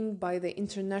convened by the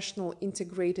International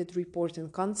Integrated Reporting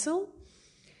Council.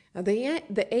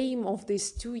 The aim of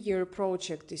this 2-year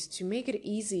project is to make it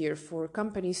easier for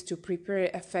companies to prepare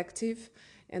effective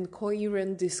and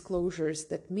coherent disclosures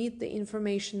that meet the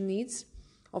information needs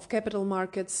of capital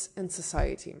markets and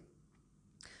society.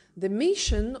 The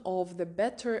mission of the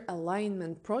Better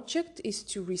Alignment project is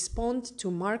to respond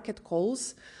to market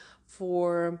calls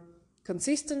for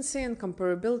consistency and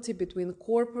comparability between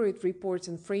corporate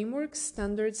reporting frameworks,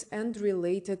 standards, and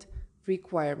related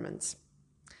requirements.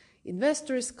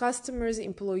 Investors, customers,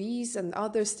 employees, and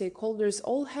other stakeholders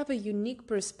all have a unique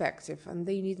perspective, and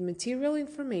they need material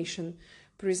information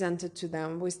presented to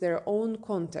them with their own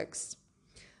context.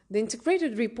 The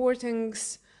integrated reporting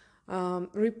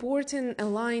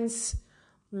aligns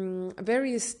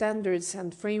various standards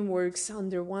and frameworks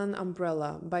under one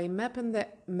umbrella by mapping the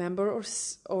member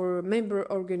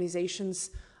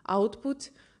organizations' output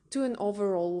to an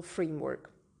overall framework.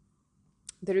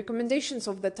 The recommendations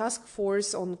of the Task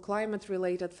Force on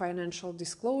Climate-Related Financial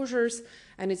Disclosures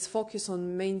and its focus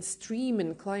on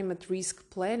mainstreaming climate risk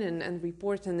planning and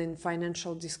reporting in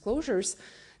financial disclosures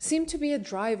seem to be a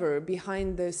driver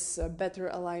behind this Better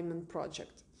Alignment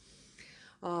project.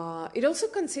 It also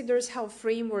considers how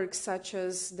frameworks such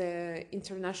as the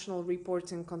International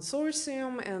Reporting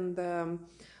Consortium and the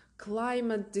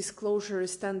Climate Disclosure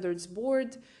Standards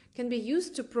Board can be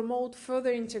used to promote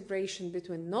further integration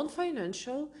between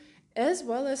non-financial as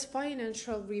well as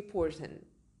financial reporting.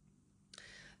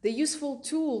 The useful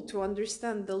tool to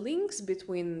understand the links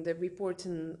between the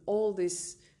reporting, all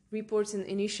these reporting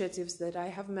initiatives that I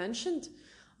have mentioned,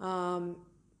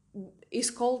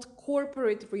 is called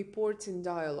Corporate Reporting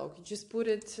Dialogue. You just put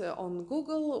it on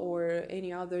Google or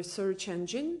any other search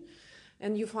engine,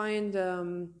 and you find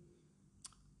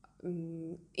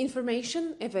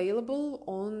information available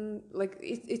on, like,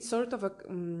 it's sort of a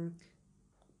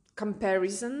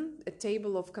comparison, a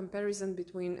table of comparison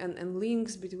between and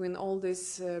links between all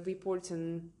these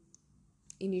reporting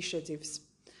initiatives.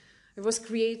 It was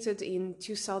created in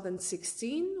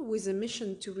 2016 with a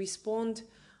mission to respond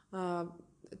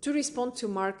to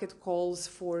market calls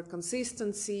for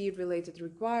consistency, related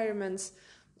requirements,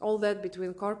 all that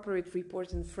between corporate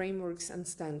reporting frameworks and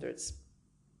standards.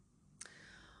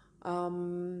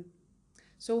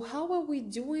 So how are we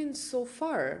doing so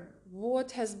far?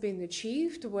 What has been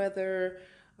achieved? Whether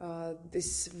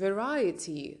this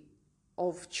variety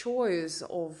of choice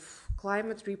of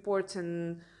climate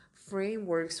reporting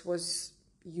frameworks was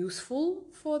useful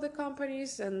for the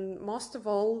companies, and most of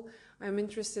all, I'm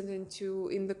interested in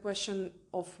the question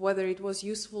of whether it was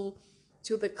useful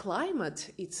to the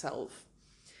climate itself.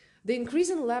 The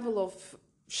increasing level of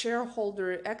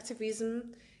shareholder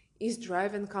activism is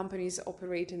driving companies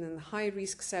operating in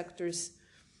high-risk sectors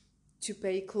to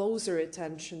pay closer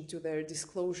attention to their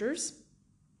disclosures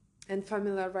and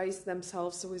familiarize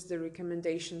themselves with the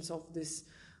recommendations of this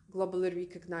globally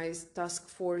recognized task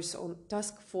force on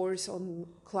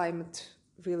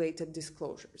climate-related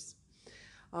disclosures.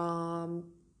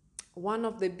 One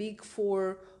of the big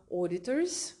four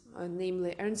auditors,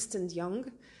 namely Ernst &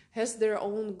 Young, has their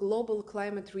own global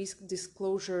climate risk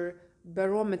disclosure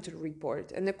barometer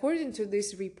report. And according to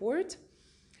this report,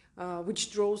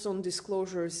 which draws on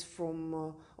disclosures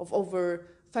of over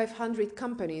 500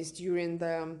 companies during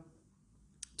the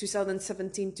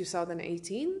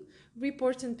 2017-2018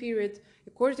 reporting period,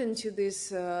 according to this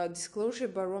disclosure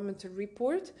barometer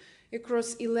report,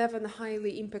 across 11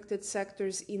 highly impacted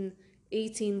sectors in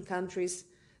 18 countries,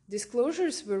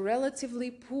 disclosures were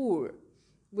relatively poor,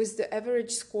 with the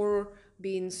average score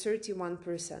being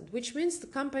 31%, which means the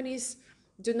companies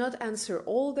do not answer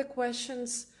all the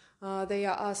questions they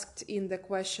are asked in the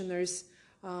questionnaires.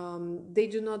 They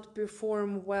do not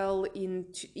perform well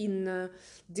in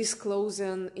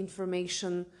disclosing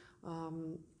information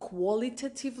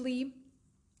qualitatively.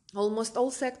 Almost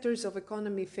all sectors of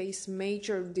economy face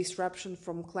major disruption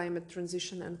from climate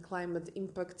transition and climate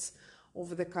impacts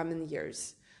over the coming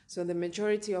years. So the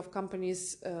majority of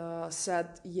companies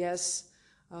said, yes,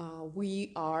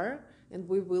 we are and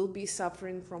we will be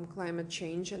suffering from climate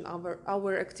change, and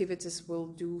our activities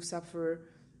will suffer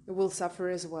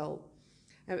as well.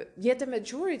 Yet a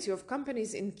majority of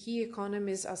companies in key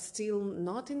economies are still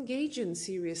not engaging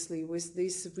seriously with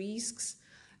these risks,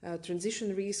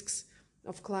 transition risks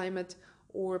of climate,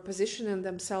 or positioning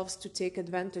themselves to take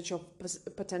advantage of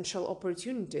potential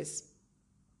opportunities.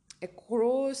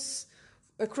 Across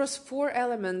four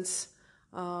elements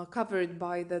covered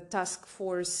by the task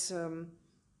force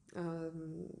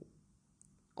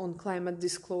on climate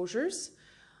disclosures,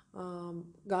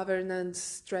 governance,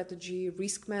 strategy,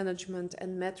 risk management,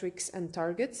 and metrics and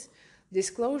targets,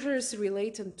 disclosures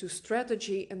related to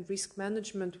strategy and risk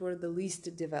management were the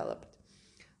least developed.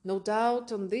 No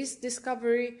doubt on this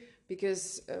discovery,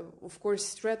 because of course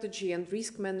strategy and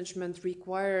risk management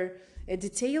require a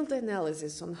detailed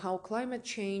analysis on how climate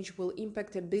change will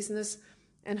impact a business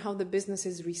and how the business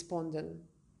is responding.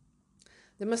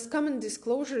 The most common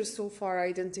disclosures so far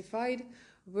identified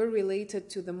were related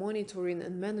to the monitoring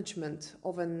and management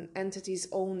of an entity's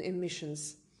own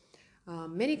emissions.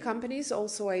 Many companies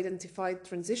also identified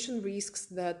transition risks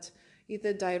that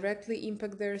either directly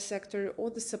impact their sector or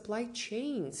the supply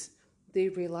chains they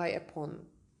rely upon.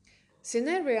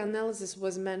 Scenario analysis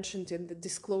was mentioned in the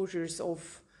disclosures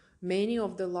of many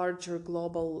of the larger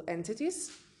global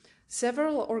entities.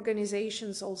 Several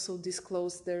organizations also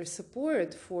disclosed their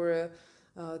support for a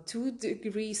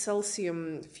 2-degree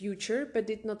Celsius future, but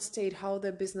did not state how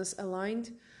their business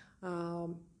aligned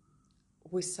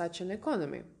with such an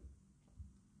economy.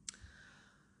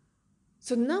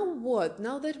 So now what?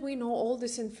 Now that we know all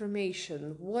this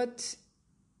information, what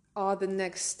are the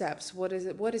next steps? What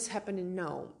is happening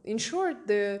now? In short,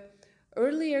 the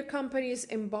earlier companies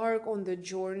embark on the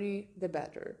journey, the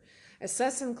better.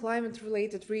 Assessing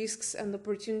climate-related risks and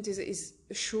opportunities is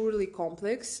surely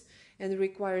complex and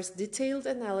requires detailed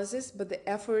analysis, but the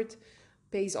effort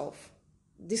pays off.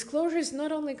 Disclosures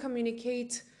not only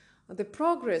communicate the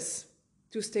progress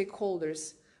to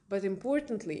stakeholders, but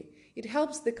importantly, it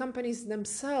helps the companies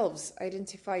themselves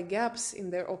identify gaps in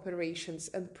their operations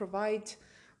and provide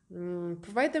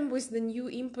them with the new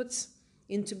inputs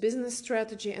into business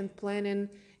strategy and planning,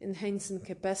 enhancing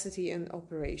capacity and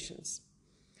operations.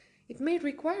 It may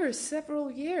require several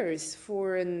years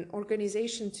for an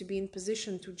organization to be in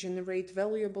position to generate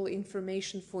valuable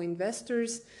information for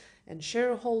investors and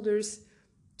shareholders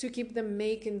to keep them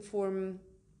making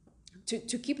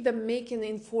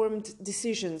informed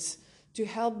decisions, to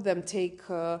help them take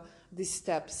these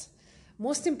steps.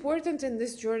 Most important in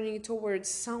this journey towards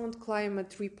sound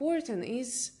climate reporting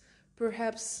is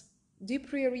perhaps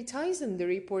deprioritizing the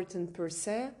reporting per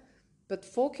se, but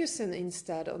focusing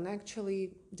instead on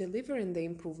actually delivering the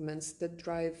improvements that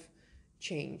drive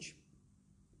change.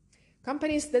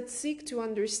 Companies that seek to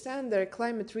understand their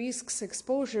climate risks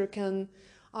exposure can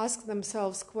ask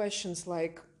themselves questions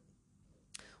like,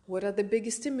 what are the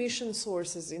biggest emission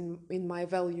sources in my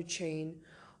value chain?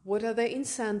 What are the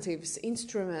incentives,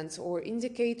 instruments, or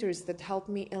indicators that help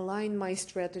me align my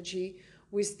strategy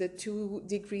with the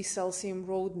 2-degree Celsius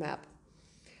roadmap?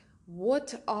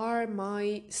 What are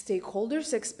my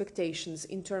stakeholders' expectations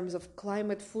in terms of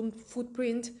climate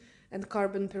footprint and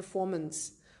carbon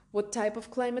performance? What type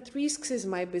of climate risks is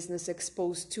my business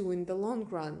exposed to in the long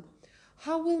run?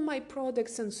 How will my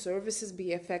products and services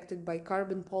be affected by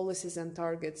carbon policies and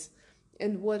targets?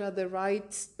 And what are the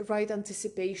right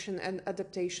anticipation and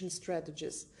adaptation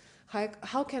strategies?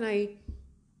 How can I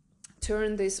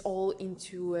turn this all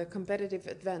into a competitive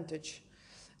advantage?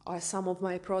 Are some of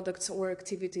my products or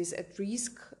activities at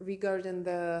risk regarding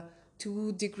the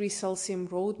 2-degree Celsius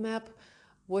roadmap?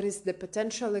 What is the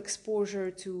potential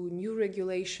exposure to new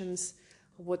regulations?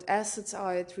 What assets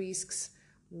are at risks?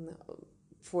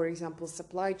 For example,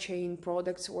 supply chain,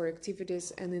 products or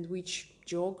activities, and in which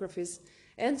geographies,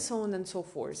 and so on and so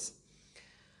forth.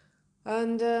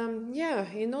 And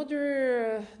in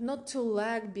order not to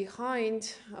lag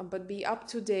behind, but be up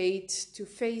to date, to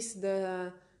face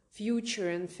the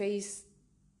future and face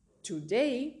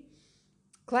today,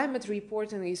 climate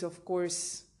reporting is, of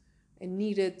course, a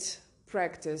needed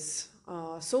practice.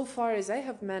 So far, as I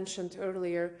have mentioned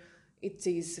earlier, it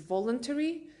is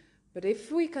voluntary, but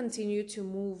if we continue to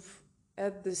move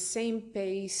at the same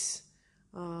pace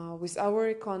with our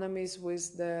economies,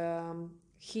 with the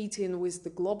heating, with the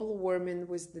global warming,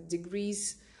 with the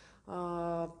degrees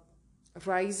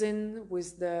rising,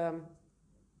 with the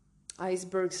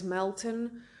icebergs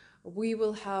melting, we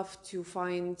will have to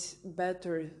find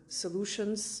better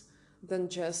solutions than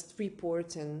just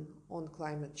reporting on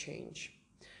climate change.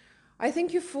 I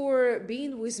thank you for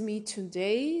being with me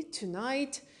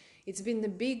tonight. It's been a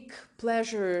big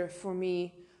pleasure for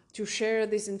me to share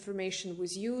this information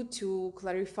with you, to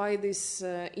clarify this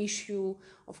issue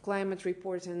of climate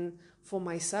reporting for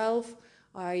myself.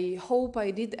 I hope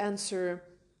I did answer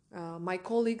my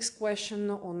colleague's question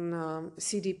on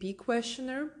CDP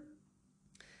questionnaire.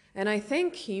 And I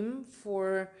thank him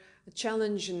for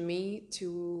challenging me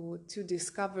to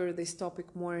discover this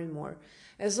topic more and more.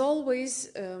 As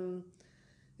always with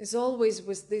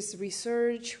this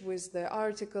research, with the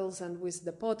articles and with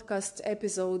the podcast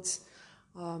episodes,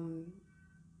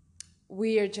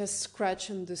 we are just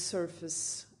scratching the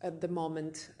surface at the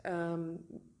moment.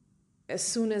 As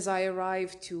soon as I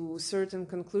arrive to certain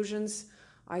conclusions,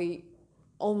 I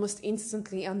almost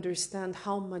instantly understand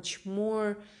how much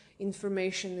more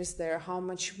information is there, how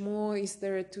much more is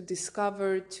there to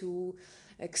discover, to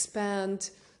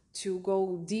expand, to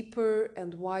go deeper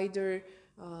and wider,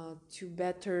 to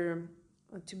better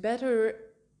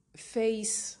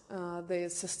face the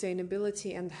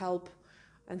sustainability and help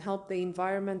the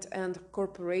environment and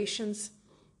corporations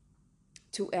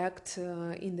to act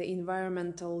in the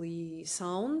environmentally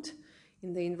sound,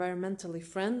 in the environmentally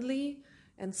friendly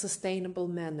and sustainable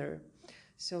manner.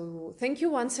 So thank you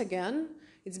once again.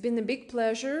 It's been a big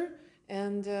pleasure,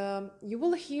 and you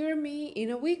will hear me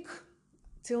in a week.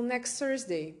 Till next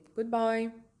Thursday. Goodbye.